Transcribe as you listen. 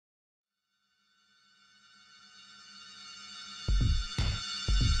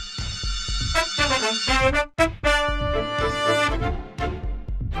Hi,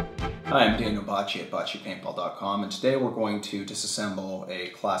 I'm Daniel Bacci at BacciPaintball.com, and today we're going to disassemble a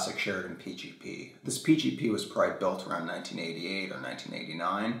classic Sheridan PGP. This PGP was probably built around 1988 or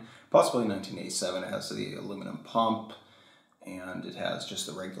 1989, possibly 1987. It has the aluminum pump, and it has just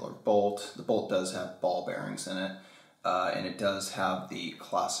the regular bolt. The bolt does have ball bearings in it, and it does have the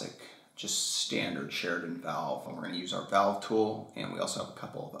classic, just standard Sheridan valve. And we're going to use our valve tool, and we also have a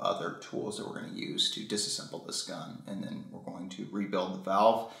couple of other tools that we're going to use to disassemble this gun. And then we're going to rebuild the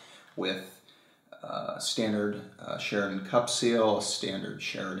valve with standard Sheridan cup seal, a standard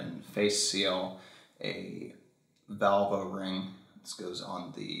Sheridan face seal, a valve O-ring. This goes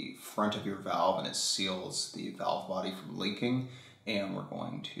on the front of your valve and it seals the valve body from leaking. And we're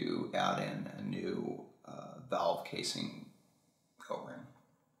going to add in a new valve casing O-ring.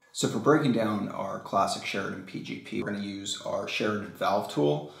 So for breaking down our classic Sheridan PGP, we're going to use our Sheridan valve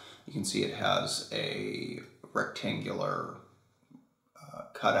tool. You can see it has a rectangular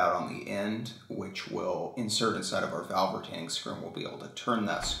cutout on the end, which will insert inside of our valve retaining screw, and we'll be able to turn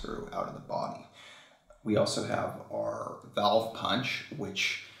that screw out of the body. We also have our valve punch,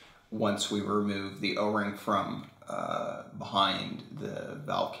 which once we remove the O-ring from behind the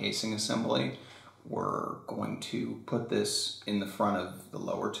valve casing assembly, we're going to put this in the front of the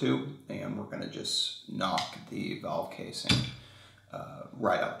lower tube, and we're going to just knock the valve casing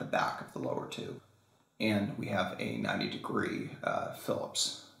right out the back of the lower tube. And we have a 90-degree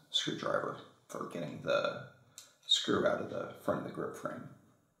Phillips screwdriver for getting the screw out of the front of the grip frame.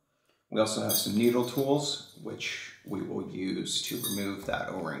 We also have some needle tools, which we will use to remove that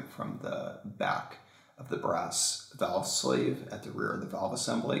O-ring from the back of the brass valve sleeve at the rear of the valve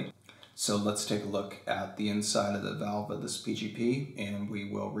assembly. So let's take a look at the inside of the valve of this PGP, and we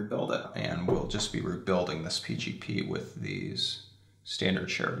will rebuild it. And we'll just be rebuilding this PGP with these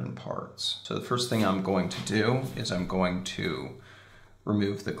standard Sheridan parts. So the first thing I'm going to do is I'm going to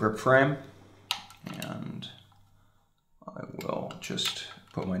remove the grip frame, and I will just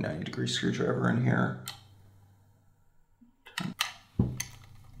put my 90-degree screwdriver in here.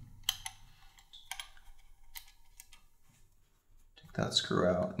 Take that screw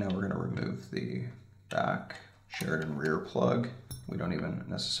out. Now we're going to remove the back Sheridan rear plug. We don't even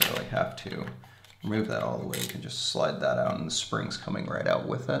necessarily have to remove that all the way. We can just slide that out, and the spring's coming right out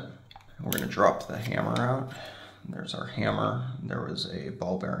with it. And we're going to drop the hammer out. There's our hammer. There was a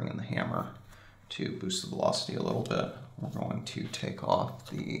ball bearing in the hammer to boost the velocity a little bit. We're going to take off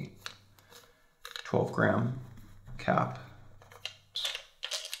the 12-gram cap.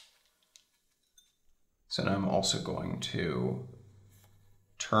 So now I'm also going to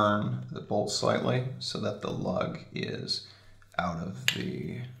turn the bolt slightly so that the lug is out of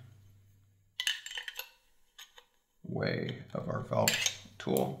the way of our valve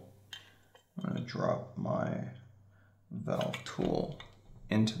tool. I'm going to drop my valve tool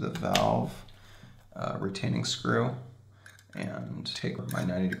into the valve retaining screw and take my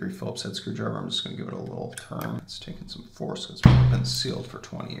 90-degree Phillips head screwdriver. I'm just going to give it a little turn. It's taken some force because it's been sealed for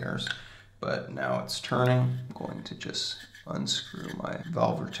 20 years, but now it's turning. I'm going to just unscrew my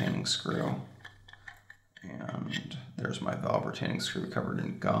valve retaining screw, and there's my valve retaining screw covered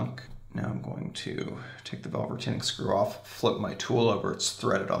in gunk. Now I'm going to take the valve retaining screw off, flip my tool over, it's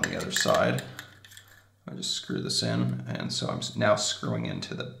threaded on the other side. I just screw this in, and so I'm now screwing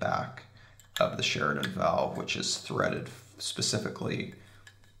into the back of the Sheridan valve, which is threaded specifically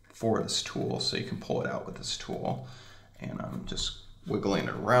for this tool, so you can pull it out with this tool. And I'm just wiggling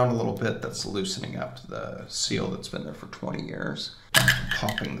it around a little bit. That's loosening up the seal that's been there for 20 years.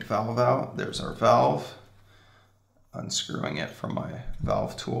 Popping the valve out, there's our valve. Unscrewing it from my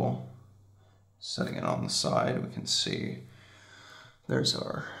valve tool. Setting it on the side, we can see there's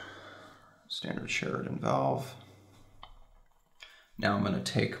our standard Sheridan valve. Now I'm going to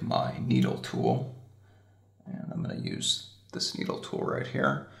take my needle tool, and I'm going to use this needle tool right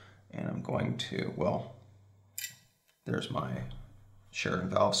here, and I'm going to, well, there's my Sheridan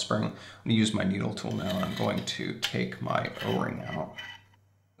valve spring. I'm going to use my needle tool now, and I'm going to take my O-ring out.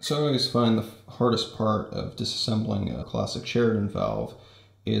 So I always find the hardest part of disassembling a classic Sheridan valve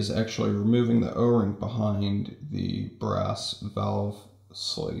is actually removing the O-ring behind the brass valve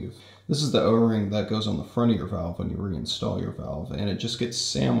sleeve. This is the O-ring that goes on the front of your valve when you reinstall your valve, and it just gets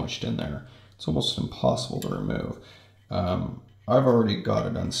sandwiched in there. It's almost impossible to remove. I've already got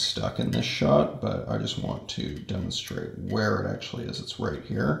it unstuck in this shot, but I just want to demonstrate where it actually is. It's right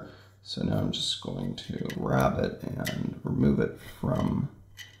here. So now I'm just going to grab it and remove it from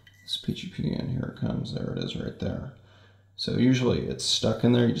this PGP, and here it comes. There it is right there. So usually it's stuck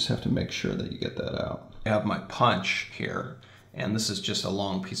in there. You just have to make sure that you get that out. I have my punch here, and this is just a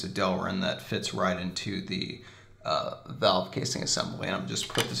long piece of Delrin that fits right into the valve casing assembly. And I'm just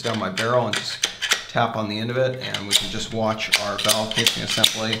put this down my barrel and just tap on the end of it, and we can just watch our valve casing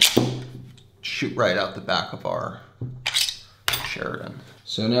assembly shoot right out the back of our Sheridan.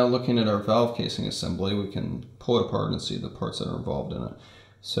 So now looking at our valve casing assembly, we can pull it apart and see the parts that are involved in it.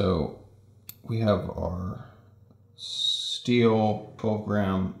 So we have our steel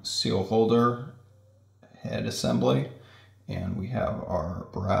 12-gram seal holder head assembly, and we have our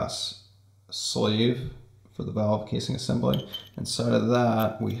brass sleeve for the valve casing assembly. Inside of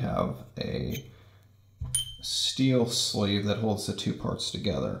that we have a steel sleeve that holds the two parts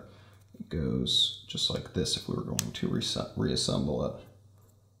together. It goes just like this if we were going to reassemble it.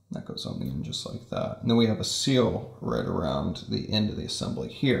 That goes on the end just like that. And then we have a seal right around the end of the assembly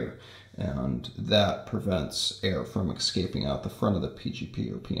here, and that prevents air from escaping out the front of the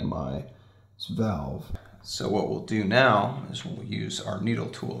PGP or PMI's valve. So what we'll do now is we'll use our needle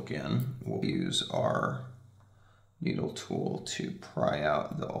tool again. We'll use our needle tool to pry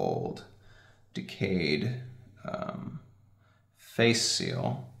out the old decayed face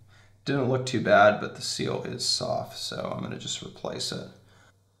seal. Didn't look too bad, but the seal is soft, so I'm going to just replace it.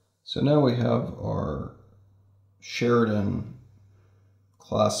 So now we have our Sheridan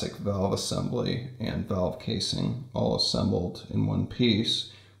classic valve assembly and valve casing all assembled in one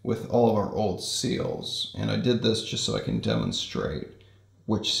piece with all of our old seals. And I did this just so I can demonstrate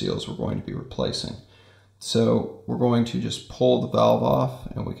which seals we're going to be replacing. So we're going to just pull the valve off,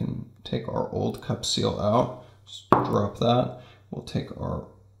 and we can take our old cup seal out, just drop that. We'll take our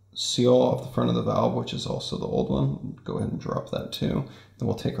seal off the front of the valve, which is also the old one. Go ahead and drop that too. Then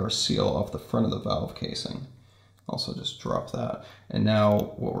we'll take our seal off the front of the valve casing. Also just drop that. And now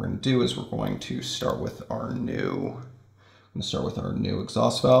what we're going to do is we're going to start with our new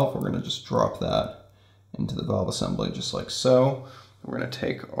exhaust valve. We're going to just drop that into the valve assembly just like so. We're going to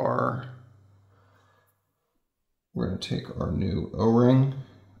take our new O-ring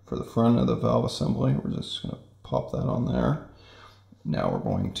for the front of the valve assembly. We're just going to pop that on there. Now we're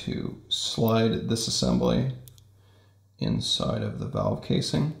going to slide this assembly inside of the valve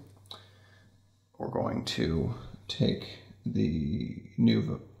casing. We're going to take the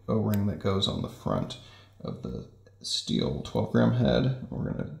new O-ring that goes on the front of the steel 12-gram head.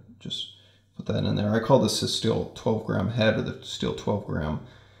 We're going to just put that in there. I call this the steel 12-gram head, or the steel 12-gram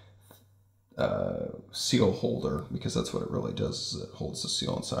seal holder, because that's what it really does, is it holds the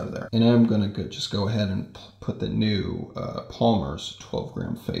seal inside of there. And I'm going to just go ahead and put the new Palmer's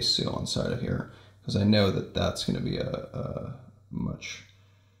 12-gram face seal inside of here, because I know that that's going to be a much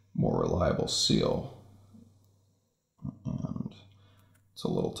more reliable seal. And it's a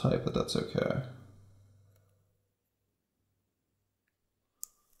little tight, but that's okay.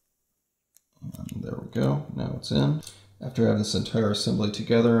 And there we go. Now it's in. After I have this entire assembly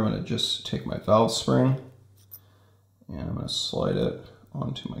together, I'm going to just take my valve spring and I'm going to slide it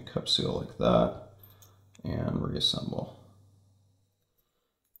onto my cup seal like that and reassemble.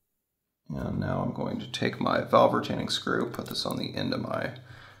 And now I'm going to take my valve retaining screw, put this on the end of my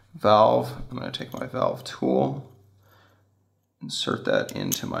valve. I'm going to take my valve tool, insert that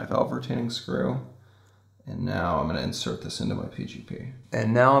into my valve retaining screw, and now I'm going to insert this into my PGP.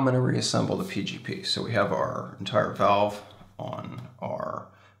 And now I'm going to reassemble the PGP. So we have our entire valve on our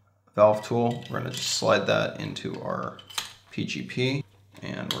valve tool. We're going to just slide that into our PGP,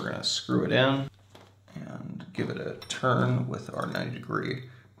 and we're going to screw it in and give it a turn with our 90-degree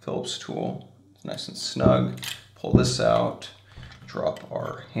Phillips tool. It's nice and snug. Pull this out, drop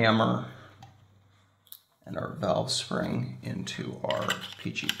our hammer and our valve spring into our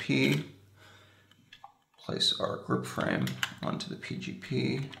PGP. Place our grip frame onto the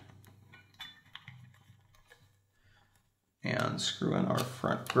PGP and screw in our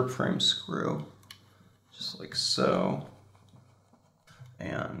front grip frame screw, just like so,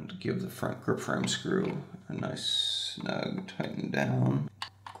 and give the front grip frame screw a nice snug tighten down.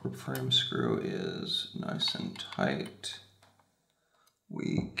 Grip frame screw is nice and tight.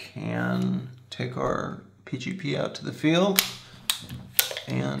 We can take our PGP out to the field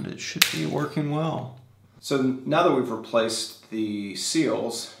and it should be working well. So now that we've replaced the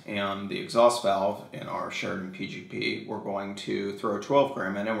seals and the exhaust valve in our Sheridan PGP, we're going to throw a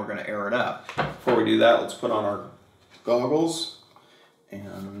 12-gram in and we're going to air it up. Before we do that, let's put on our goggles,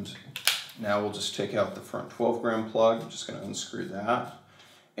 and now we'll just take out the front 12-gram plug. I'm just going to unscrew that.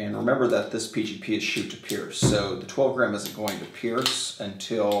 And remember that this PGP is shoot to pierce, so the 12-gram isn't going to pierce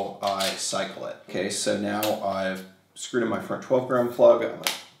until I cycle it. Okay, so now I've screwed in my front 12-gram plug. I'm going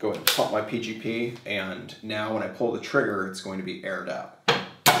to go ahead and pump my PGP, and now when I pull the trigger, it's going to be aired up.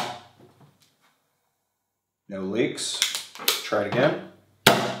 No leaks. try it again.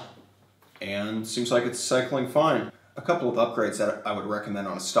 And seems like it's cycling fine. A couple of upgrades that I would recommend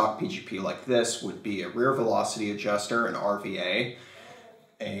on a stock PGP like this would be a rear velocity adjuster, an RVA,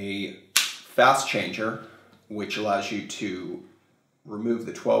 a fast changer, which allows you to remove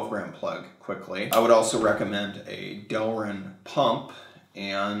the 12-gram plug quickly. I would also recommend a Delrin pump,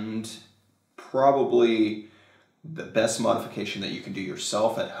 and probably the best modification that you can do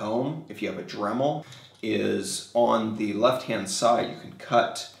yourself at home if you have a Dremel is on the left-hand side you can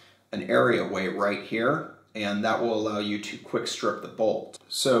cut an area weight right here, and that will allow you to quick strip the bolt.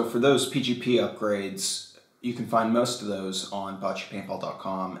 So for those PGP upgrades, you can find most of those on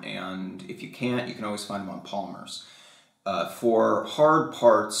BacciPaintball.com, and if you can't, you can always find them on Polymers. For hard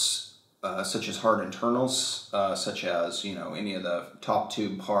parts, such as hard internals, such as any of the top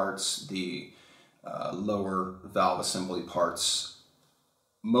tube parts, the lower valve assembly parts,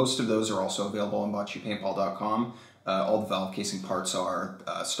 most of those are also available on BacciPaintball.com. All the valve casing parts are,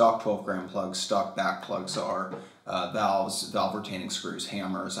 stock 12-gram plugs, stock back plugs are, valves, valve retaining screws,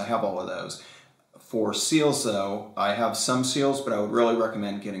 hammers. I have all of those. For seals though, I have some seals, but I would really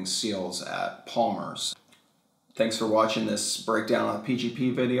recommend getting seals at Polymers. Thanks for watching this breakdown on the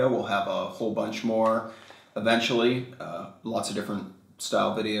PGP video. We'll have a whole bunch more eventually. Lots of different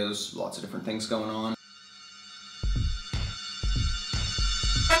style videos, lots of different things going on.